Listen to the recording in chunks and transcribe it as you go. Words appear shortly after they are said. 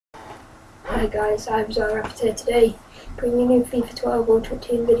Hi guys, I'm Zara here today, bringing you a FIFA 12 Ultimate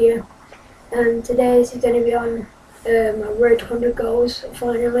Team video. And today this is going to be on my road to 100 goals,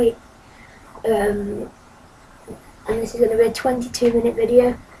 finally. And this is going to be a 22-minute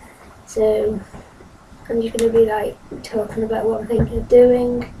video. So I'm just going to be talking about what I'm thinking of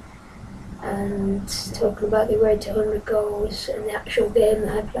doing, and talking about the road to 100 goals and the actual game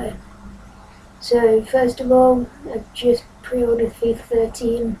that I play. So first of all, I've just pre-ordered FIFA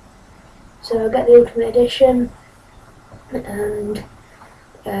 13. So I'll get the Ultimate Edition, and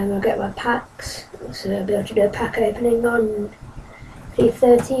I'll get my packs, so I'll be able to do a pack opening on FIFA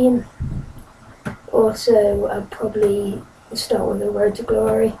 13. Also, I'll probably start with the Road to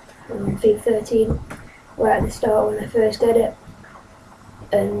Glory on FIFA 13, right at the start when I first get it.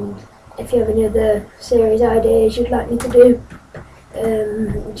 And if you have any other series ideas you'd like me to do,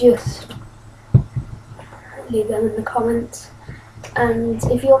 just leave them in the comments. And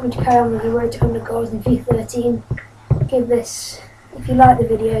if you want me to carry on with the road to 100 goals in FIFA 13, give this, if you like the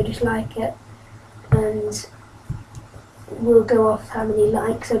video, just like it, and we'll go off how many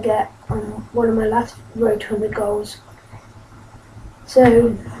likes I get on one of my last road to 100 goals. So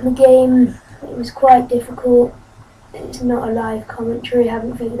the game, it was quite difficult. It's not a live commentary, I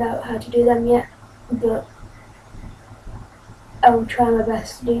haven't figured out how to do them yet, but I'll try my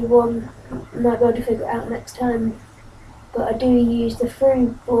best to do one. Might be able to figure it out next time. But I do use the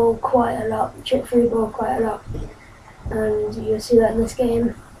through ball quite a lot, chip through ball quite a lot, and you'll see that in this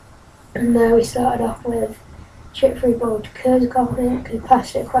game. And there we started off with chip through ball to Kurzkopf, I think, who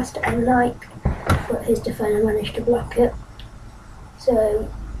passed it across to Emenike, but his defender managed to block it.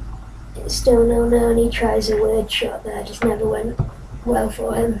 So it's still 0-0, and he tries a weird shot there, just never went well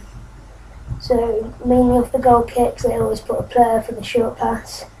for him. So mainly off the goal kicks, they always put a player for the short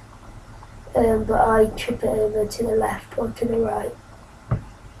pass. But I chip it over to the left or to the right.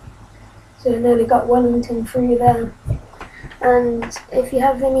 So I nearly got Wellington through there. And if you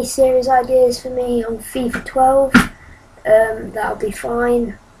have any series ideas for me on FIFA 12, that'll be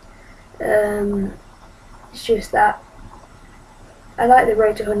fine. It's just that I like the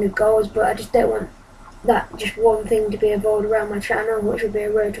road to 100 goals, but I just don't want that just one thing to be evolved around my channel, which would be a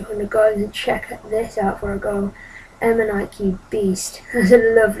road to 100 goals. And check this out for a goal. Emenike, you beast. That's a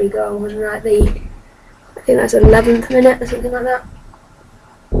lovely goal, wasn't that? I think that's 11th minute or something like that.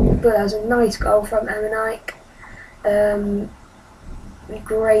 But that was a nice goal from Emenike.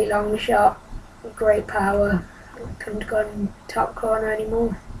 Great long shot, great power. Couldn't have gone top corner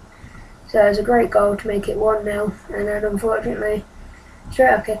anymore. So it was a great goal to make it 1-0. And then unfortunately,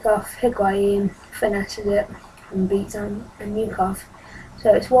 straight up kick off, Higuain finesses it and beats on Newcastle.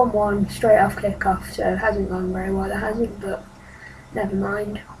 So it's 1-1, straight off kick-off, so it hasn't gone very well, it hasn't, but never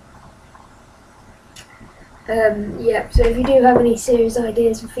mind. Yeah, so if you do have any series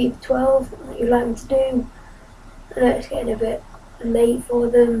ideas for FIFA 12 that you'd like me to do, I know it's getting a bit late for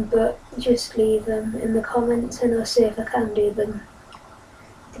them, but just leave them in the comments and I'll see if I can do them,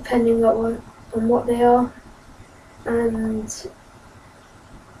 depending on what they are. And,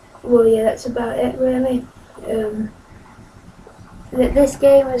 well, yeah, that's about it, really. This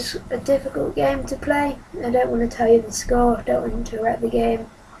game was a difficult game to play. I don't want to tell you the score, I don't want to wreck the game,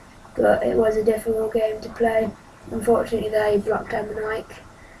 but it was a difficult game to play. Unfortunately there he blocked Emenike,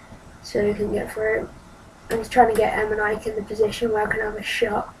 so he couldn't get through. I was trying to get Emenike in the position where I can have a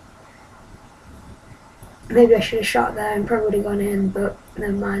shot. Maybe I should have shot there and probably gone in, but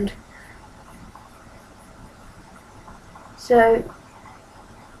never mind. So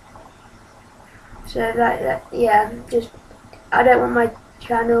that yeah, just I don't want my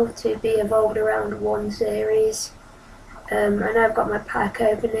channel to be evolved around one series. I know I've got my pack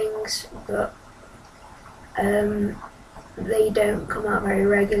openings, but they don't come out very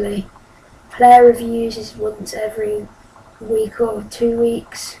regularly. Player reviews is once every week or 2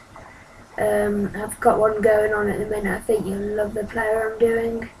 weeks. I've got one going on at the minute. I think you'll love the player I'm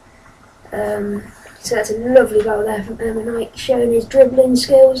doing. So that's a lovely goal there from Emenike, showing his dribbling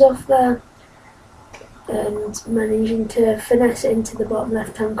skills off there and managing to finesse it into the bottom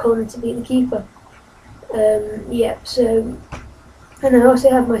left hand corner to beat the keeper. Yeah, so, and I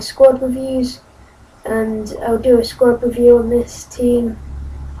also have my squad reviews, and I'll do a squad review on this team.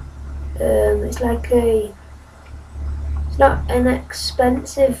 It's not an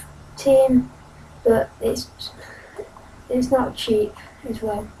expensive team, but it's not cheap as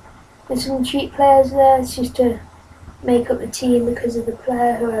well. There's some cheap players there, it's just to make up the team because of the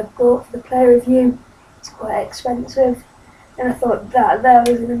player who I bought for the player review. It's quite expensive, and I thought that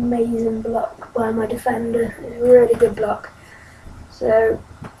was an amazing block by my defender. It was a really good block. So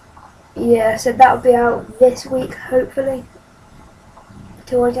yeah, so that'll be out this week, hopefully,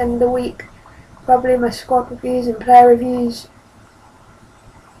 towards the end of the week. probably my squad reviews and player reviews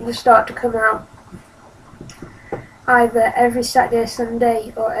will start to come out either every Saturday or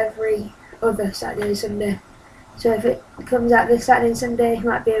Sunday or every other Saturday or Sunday. So if it comes out this Saturday and Sunday, it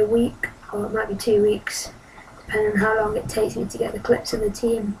might be a week or it might be 2 weeks, depending on how long it takes me to get the clips of the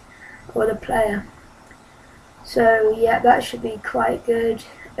team or the player. So yeah, that should be quite good.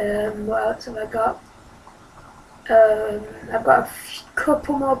 What else have I got? I've got a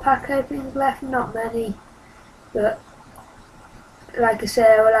couple more pack openings left, not many, but like I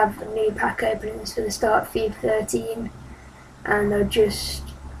say, I will have new pack openings for the start of FIFA 13, and I'll just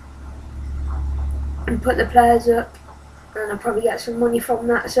put the players up, and I'll probably get some money from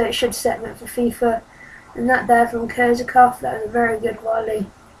that, so it should set me up for FIFA. And that there from Kozakov, that was a very good volley,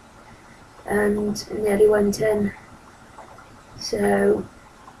 and nearly went in. So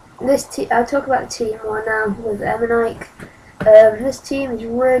I'll talk about the team more now with Emenike. This team is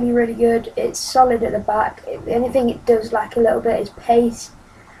really, really good. It's solid at the back. The only thing it does lack a little bit is pace.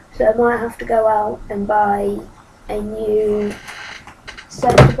 So I might have to go out and buy a new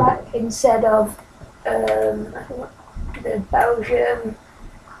centre back instead of the Belgium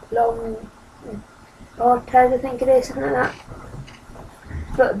long Barthez, I think it is, something like that.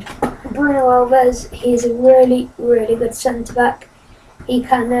 But Bruno Alves, he's a really, really good centre back. He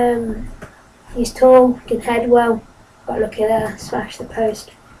can, he's tall, can head well. Got lucky there, smash the post.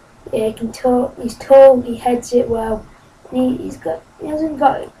 Yeah, he's tall, he heads it well. And he hasn't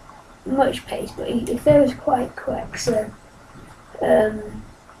got much pace, but he feels quite quick. So,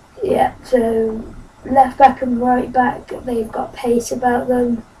 yeah. So left back and right back, they've got pace about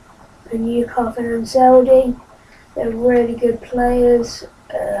them. And Yukov and Anseldi, they're really good players.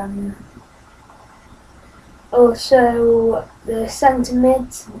 Also, the centre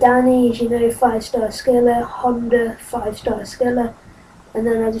mids, Danny, you know, 5-star skiller, Honda, 5-star skiller, and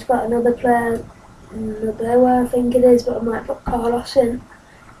then I just got another player, Noboa I think it is, but I might put Carlos in,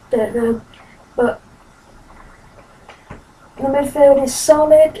 don't know. But the midfield is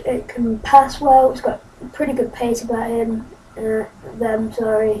solid, it can pass well, it's got pretty good pace about him, and then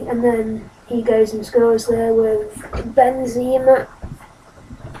he goes and scores there with Benzema.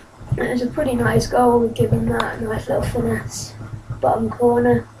 It was a pretty nice goal, given that nice little finesse bottom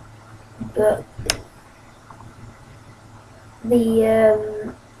corner. But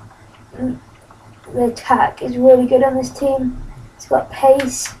the attack is really good on this team. It's got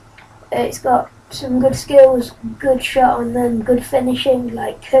pace, it's got some good skills, good shot on them, good finishing.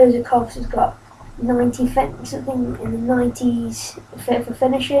 Like Kozakov's has got 90 something in the 90s fit for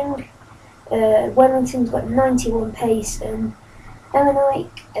finishing. Wellington's got 91 pace, and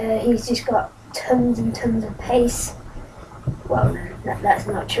Emenike, he's just got tons and tons of pace. Well, that's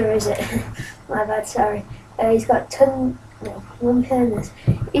not true, is it? My bad, sorry. He's got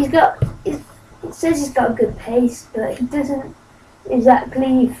it says he's got a good pace, but he doesn't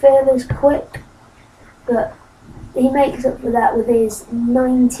exactly feel as quick. But he makes up for that with his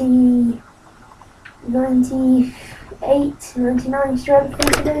 98, 99 strength, I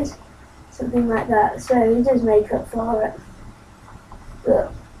think it is. Something like that, so he does make up for it.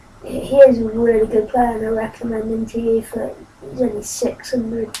 But he is a really good player, and I recommend him to you for he's only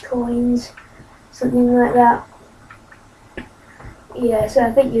 600 coins, something like that. Yeah, so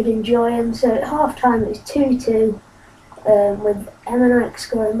I think you'd enjoy him. So at half time it was 2-2, with Emenike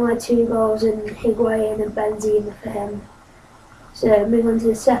scoring my 2 goals and Higuain and Benzema for him. So move on to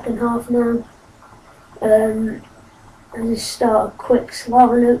the second half now. I just start a quick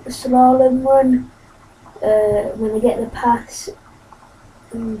slalom run when I get the pass.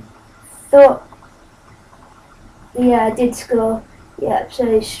 Thought, yeah, I did score. Yeah,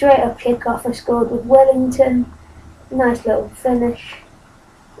 so straight up kick off, I scored with Wellington. Nice little finish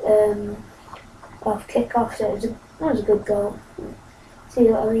off kick off. So that was a good goal. See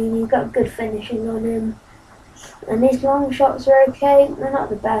what I mean? He's got good finishing on him, and his long shots are okay. They're not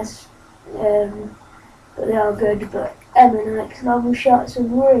the best, but they are good. But Emenike's long shots are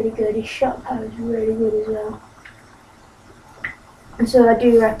really good. His shot power is really good as well. And so I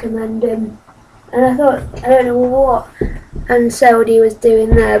do recommend him. And I thought, I don't know what Anseldi was doing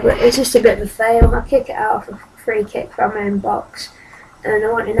there, but it's just a bit of a fail. I kick it out for a free kick from my own box, and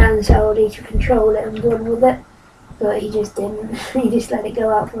I wanted Anseldi to control it and run with it, but he just didn't. He just let it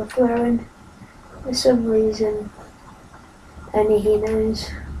go out for a throw-in for some reason. Only he knows.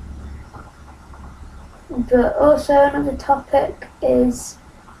 But also another topic is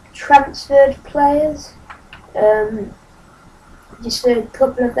transferred players. Just a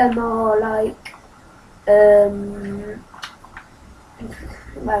couple of them are like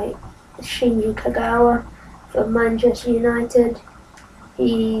Shinji Kagawa from Manchester United.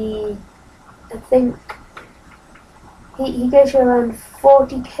 I think he goes for around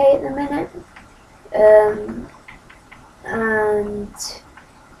 40k at the minute, and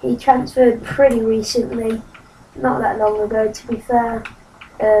he transferred pretty recently, not that long ago to be fair,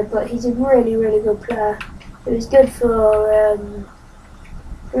 but he's a really good player. It was good for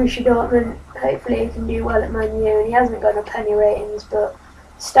Borussia Dortmund. Hopefully he can do well at Man U, and he hasn't got a penny ratings, but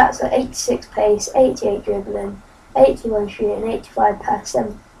stats are 86 pace, 88 dribbling, 81 shooting, 85 pass,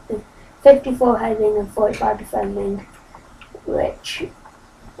 54 heading and 45 defending, which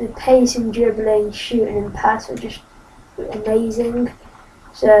the pace and dribbling, shooting and pass are just amazing.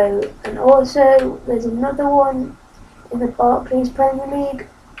 So, and also there's another one in the Barclays Premier League,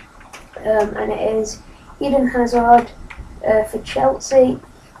 and it is Eden Hazard for Chelsea.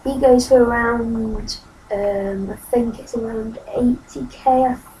 He goes for around, I think it's around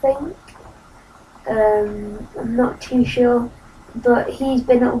 80k, I think. I'm not too sure, but he's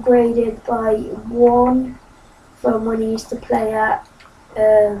been upgraded by 1 from when he used to play at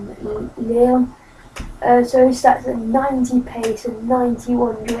Lille. So his stats are 90 pace and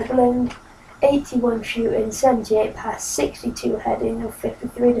 91 dribbling, 81 shooting, 78 pass, 62 heading and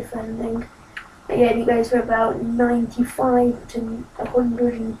 53 defending. Again, he goes for about 95 to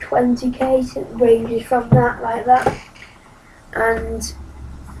 120k, so it ranges from that, like that. And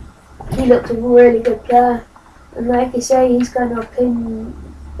he looks a really good player. And like I say, he's gone up in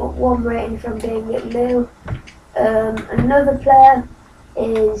 1 rating from being at Lille. Another player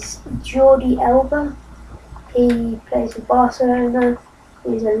is Jordi Alba. He plays for Barcelona.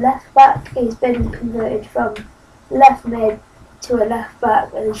 He's a left back. He's been converted from left mid to a left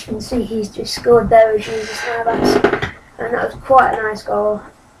back, and as you can see, he's just scored there with Jesus Navas, and that was quite a nice goal.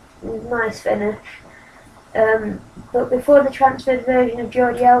 Nice finish. But before the transferred version of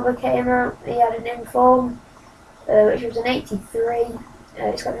Jordi Alba came out, he had an inform, which was an 83.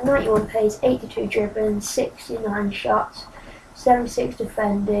 It's got 91 pace, 82 dribbling, 69 shots, 76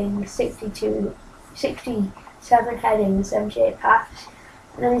 defending, 67 heading, 78 pass.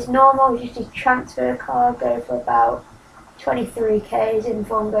 And then his normal, just his transfer card, go for about 23k, his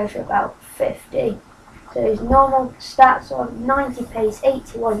inform goes for about 50. So his normal stats are 90 pace,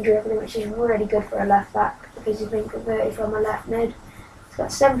 81 dribbling, which is really good for a left back because he's been converted from a left mid. He's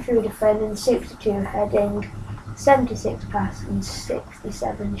got 73 defending, 62 heading, 76 pass and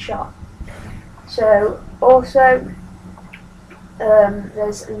 67 shot. So also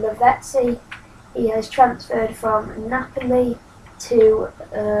there's Lavezzi. He has transferred from Napoli to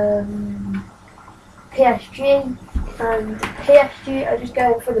PSG, and PSG are just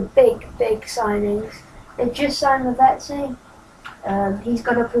going for the big signings. They've just signed Lavezzi. He's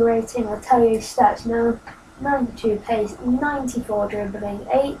got up a rating, I'll tell you his stats now. 92 pace, 94 dribbling,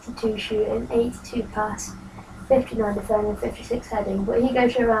 82 shooting, 82 pass, 59 defending, 56 heading, but he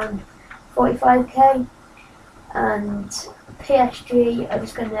goes around 45k. And PSG are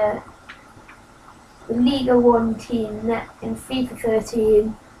just going to, the Liga 1 team net in FIFA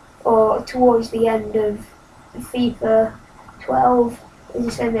 13 or towards the end of FIFA 12 is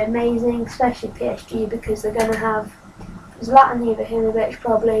just going to be amazing, especially PSG, because they're going to have Zlatan Ibrahimovic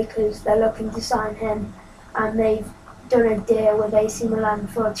probably, because they're looking to sign him, and they've done a deal with AC Milan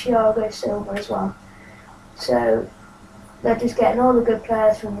for Thiago Silva as well. So they're just getting all the good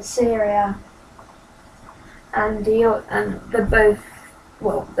players from the Serie A, and they're both,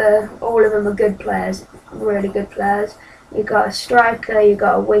 well, all of them are good players, really good players. You've got a striker, you've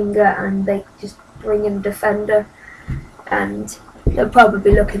got a winger, and they just bring in a defender, and they'll probably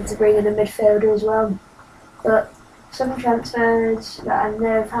be looking to bring in a midfielder as well. But some transfers that I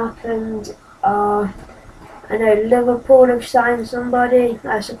know have happened are, I know Liverpool have signed somebody.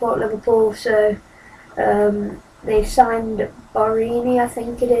 I support Liverpool, so they've signed Borini, I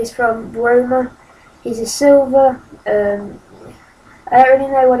think it is, from Roma. He's a silver. I don't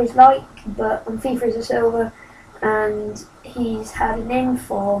really know what he's like, but on FIFA he's a silver, and he's had an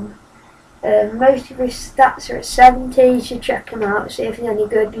inform. Most of his stats are at 70. You should check him out, see if he's any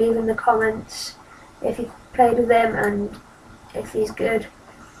good. Leave in the comments if you played with him and if he's good.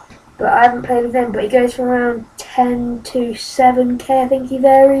 But I haven't played with him, but he goes from around 10 to 7k, I think he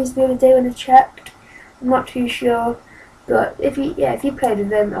varies the other day when I checked. I'm not too sure. But if you played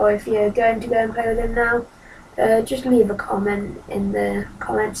with him, or if you're going to go and play with him now, just leave a comment in the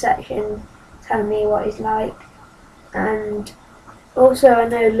comment section telling me what he's like. And also I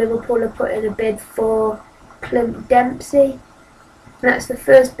know Liverpool are putting a bid for Clint Dempsey. That's the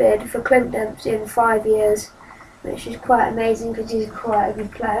first bid for Clint Dempsey in 5 years, which is quite amazing because he's quite a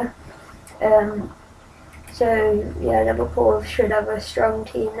good player. So yeah, Liverpool should have a strong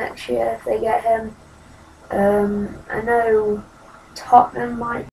team next year if they get him. I know Tottenham might